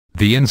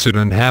The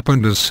incident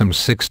happened as some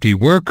 60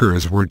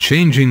 workers were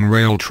changing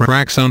rail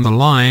tracks on the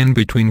line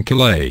between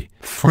Calais,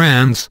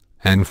 France,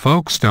 and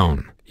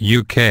Folkestone,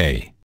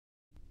 UK.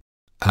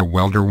 A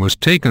welder was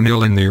taken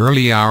ill in the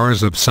early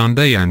hours of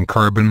Sunday and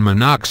carbon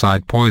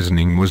monoxide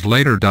poisoning was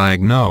later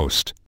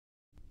diagnosed.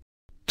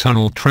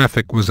 Tunnel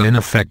traffic was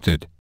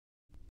unaffected.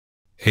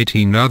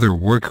 18 other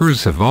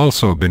workers have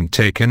also been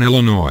taken in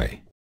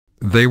Illinois.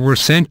 They were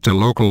sent to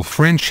local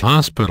French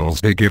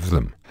hospitals to give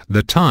them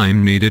the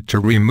time needed to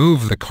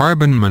remove the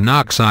carbon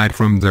monoxide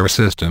from their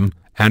system,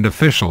 and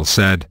officials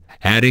said,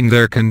 adding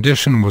their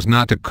condition was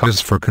not a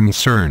cause for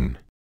concern.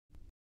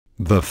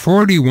 The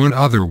 41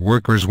 other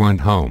workers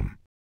went home.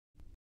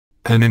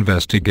 An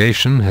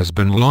investigation has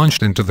been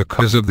launched into the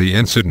cause of the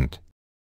incident.